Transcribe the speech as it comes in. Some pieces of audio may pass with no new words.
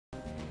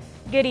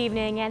Good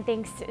evening and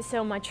thanks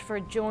so much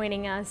for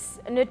joining us.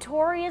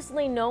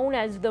 Notoriously known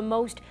as the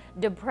most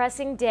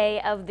depressing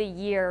day of the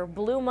year,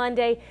 Blue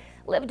Monday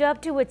lived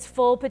up to its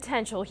full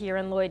potential here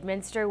in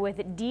Lloydminster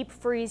with deep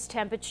freeze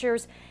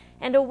temperatures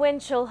and a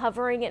wind chill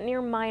hovering at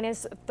near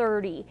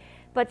 -30.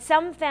 But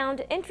some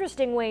found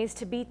interesting ways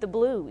to beat the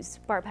blues.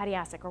 Bart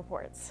Patiasic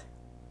reports.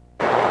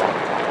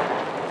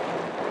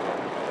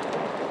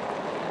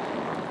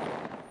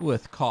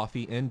 With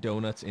coffee and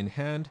donuts in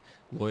hand,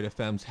 Lloyd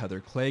FM's Heather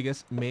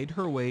Clagus made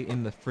her way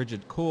in the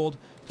frigid cold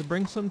to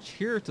bring some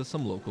cheer to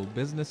some local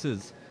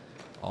businesses.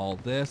 All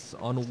this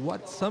on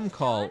what some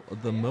call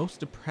the most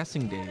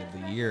depressing day of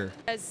the year.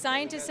 As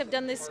scientists have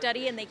done this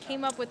study and they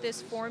came up with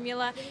this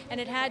formula, and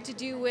it had to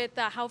do with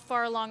how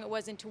far along it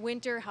was into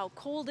winter, how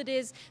cold it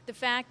is, the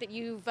fact that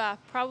you've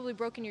probably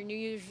broken your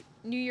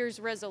New Year's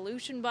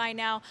resolution by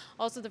now,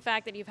 also the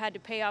fact that you've had to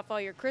pay off all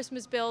your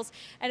Christmas bills,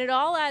 and it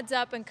all adds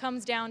up and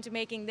comes down to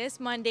making this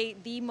Monday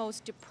the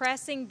most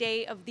depressing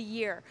day of the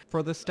year.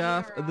 For the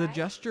staff, the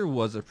gesture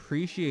was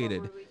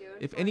appreciated.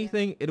 If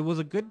anything, it was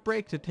a good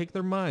break to take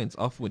their minds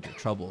off winter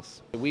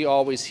troubles. We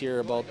always hear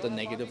about the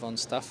negative on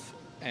stuff,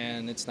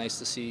 and it's nice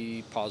to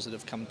see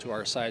positive come to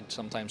our side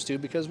sometimes too,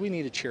 because we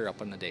need to cheer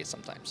up on the day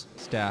sometimes.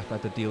 Staff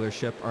at the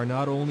dealership are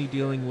not only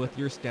dealing with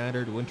your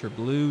standard winter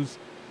blues,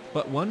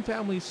 but one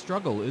family's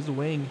struggle is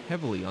weighing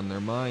heavily on their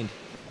mind.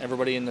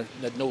 Everybody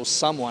that knows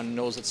someone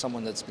knows that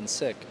someone that's been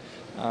sick.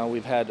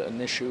 We've had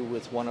an issue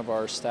with one of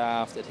our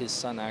staff that his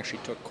son actually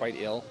took quite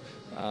ill.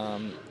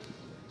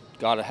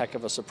 Got a heck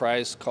of a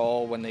surprise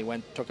call when they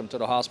took him to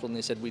the hospital, and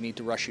they said, we need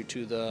to rush you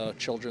to the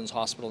Children's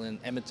Hospital in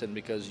Edmonton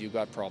because you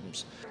got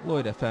problems.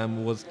 Lloyd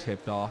FM was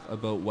tipped off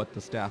about what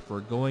the staff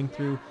were going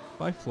through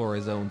by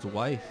Florazone's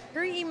wife.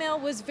 Her email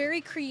was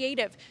very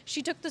creative.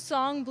 She took the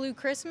song Blue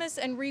Christmas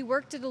and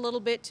reworked it a little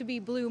bit to be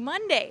Blue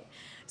Monday.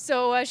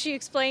 So she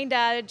explained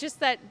just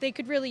that they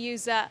could really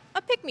use a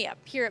pick-me-up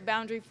here at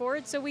Boundary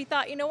Ford. So we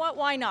thought, you know what,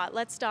 why not?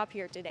 Let's stop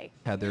here today.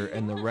 Heather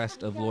and the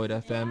rest of Lloyd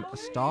FM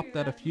stopped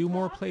at a few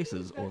more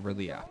places over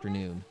the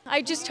afternoon.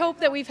 I just hope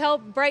that we've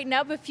helped brighten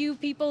up a few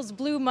people's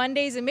Blue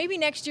Mondays, and maybe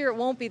next year it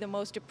won't be the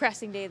most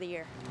depressing day of the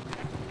year.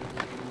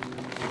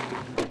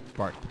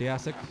 Bart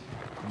Patiasic,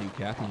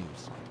 Newcap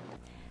News.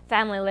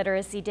 Family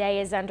Literacy Day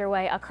is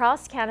underway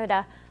across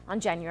Canada on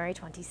January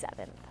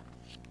 27th.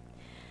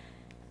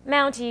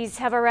 Mounties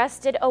have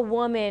arrested a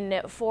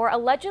woman for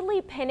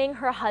allegedly pinning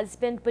her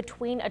husband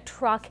between a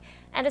truck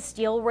and a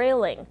steel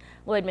railing.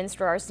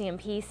 Lloydminster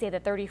RCMP say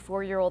the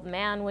 34-year-old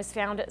man was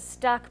found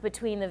stuck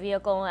between the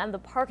vehicle and the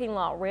parking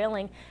lot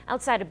railing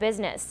outside a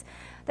business.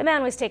 The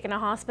man was taken to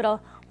hospital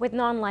with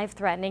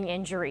non-life-threatening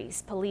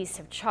injuries. Police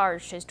have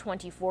charged his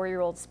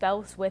 24-year-old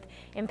spouse with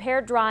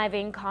impaired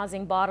driving,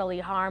 causing bodily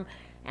harm,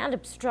 and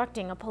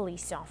obstructing a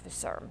police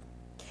officer.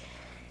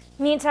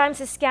 Meantime,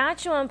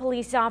 Saskatchewan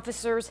police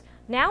officers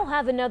now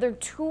have another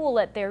tool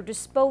at their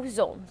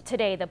disposal.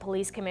 Today, the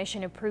Police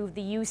Commission approved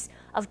the use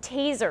of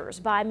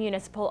tasers by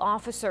municipal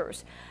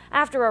officers.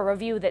 After a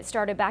review that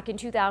started back in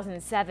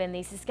 2007,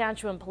 the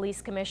Saskatchewan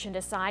Police Commission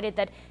decided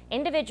that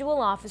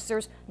individual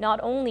officers, not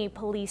only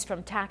police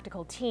from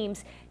tactical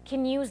teams,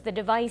 can use the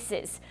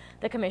devices.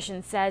 The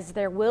Commission says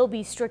there will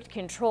be strict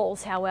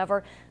controls,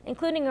 however,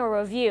 including a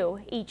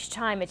review each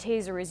time a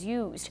taser is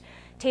used.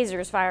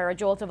 Tasers fire a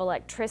jolt of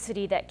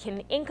electricity that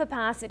can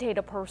incapacitate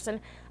a person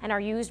and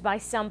are used by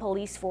some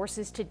police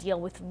forces to deal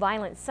with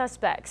violent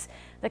suspects.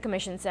 The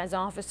Commission says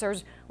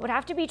officers would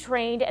have to be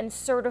trained and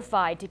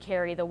certified to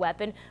carry the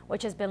weapon,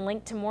 which has been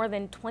linked to more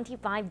than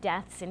 25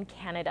 deaths in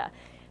Canada.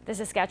 The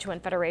Saskatchewan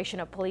Federation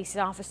of Police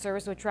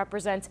Officers, which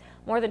represents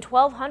more than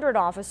 1,200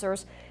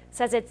 officers,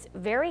 says it's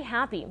very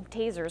happy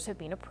tasers have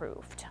been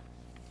approved.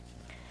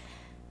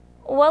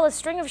 Well, a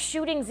string of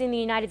shootings in the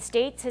United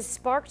States has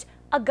sparked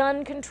a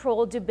gun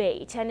control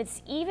debate, and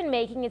it's even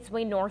making its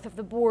way north of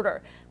the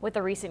border. With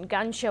the recent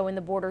gun show in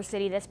the border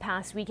city this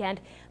past weekend,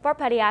 Bart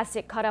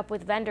Patiasic caught up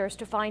with vendors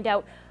to find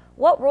out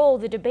what role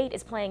the debate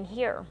is playing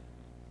here.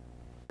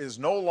 There is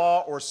no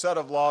law or set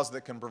of laws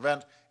that can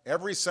prevent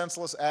every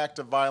senseless act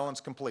of violence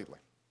completely.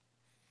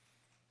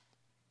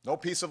 No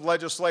piece of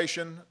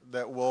legislation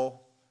that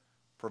will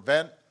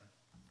prevent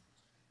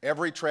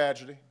every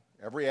tragedy,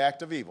 every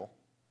act of evil.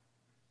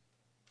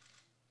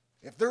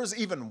 If there's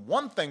even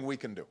one thing we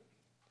can do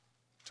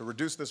to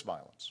reduce this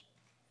violence,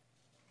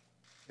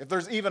 if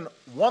there's even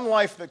one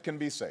life that can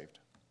be saved,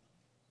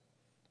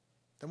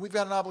 then we've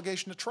got an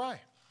obligation to try.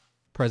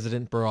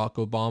 President Barack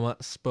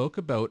Obama spoke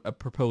about a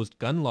proposed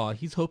gun law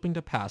he's hoping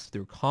to pass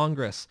through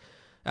Congress.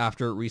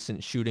 After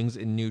recent shootings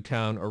in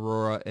Newtown,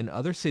 Aurora, and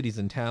other cities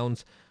and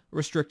towns,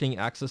 restricting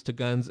access to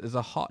guns is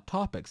a hot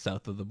topic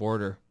south of the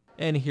border.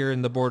 And here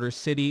in the border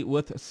city,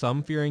 with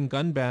some fearing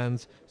gun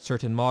bans,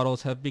 certain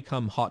models have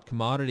become hot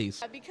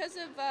commodities. Because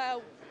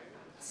of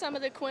some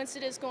of the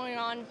coincidences going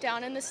on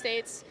down in the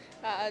States,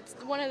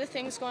 one of the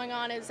things going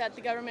on is that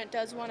the government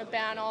does want to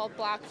ban all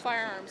black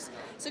firearms.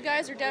 So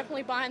guys are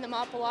definitely buying them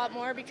up a lot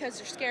more because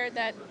they're scared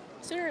that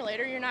sooner or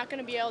later you're not going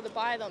to be able to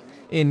buy them.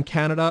 In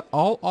Canada,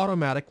 all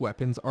automatic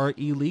weapons are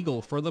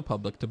illegal for the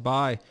public to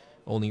buy.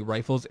 Only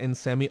rifles and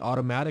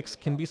semi-automatics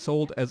can be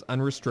sold as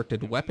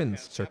unrestricted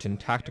weapons. Certain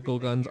tactical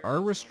guns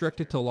are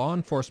restricted to law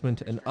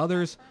enforcement and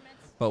others,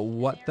 but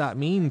what that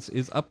means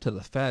is up to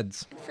the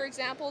feds. For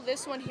example,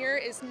 this one here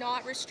is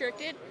not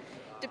restricted,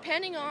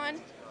 depending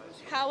on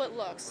how it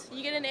looks.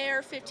 You get an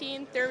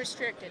AR-15, they're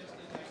restricted.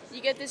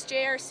 You get this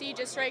JRC,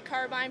 just right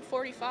carbine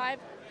 45,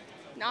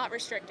 not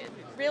restricted.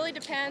 Really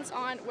depends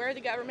on where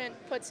the government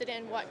puts it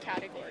in what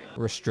category.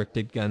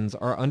 Restricted guns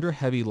are under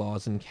heavy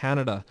laws in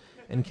Canada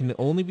and can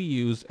only be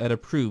used at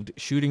approved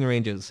shooting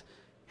ranges.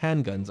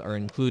 Handguns are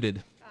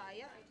included.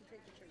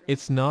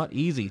 It's not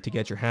easy to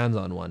get your hands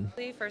on one.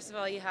 First of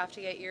all, you have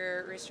to get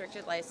your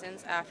restricted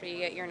license after you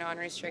get your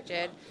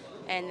non-restricted,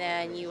 and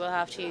then you will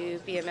have to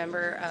be a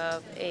member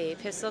of a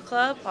pistol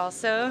club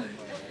also,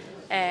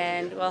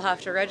 and we'll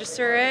have to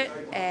register it,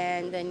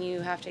 and then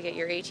you have to get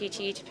your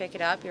ATT to pick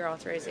it up, your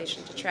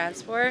authorization to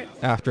transport.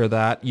 After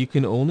that, you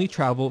can only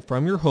travel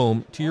from your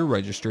home to your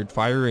registered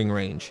firing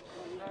range.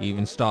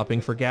 Even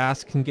stopping for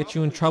gas can get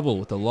you in trouble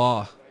with the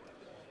law.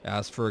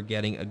 As for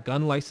getting a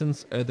gun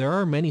license, there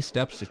are many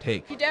steps to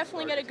take. You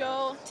definitely got to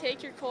go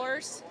take your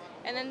course,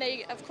 and then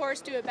they, of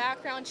course, do a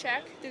background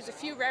check. There's a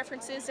few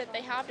references that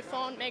they have to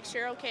phone, make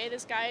sure, okay,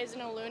 this guy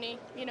isn't a loony,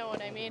 you know what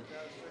I mean.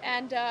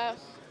 And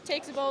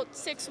takes about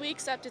 6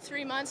 weeks up to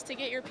 3 months to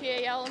get your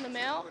PAL in the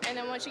mail, and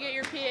then once you get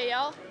your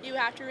PAL, you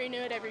have to renew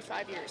it every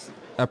 5 years.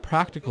 A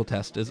practical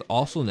test is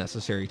also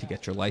necessary to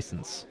get your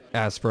license.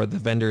 As for the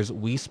vendors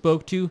we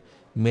spoke to,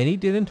 many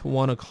didn't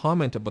want to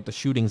comment about the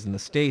shootings in the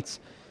States,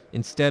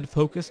 instead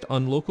focused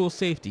on local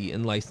safety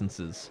and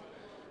licenses.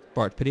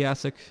 Bart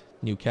Pidiasek,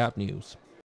 Newcap News.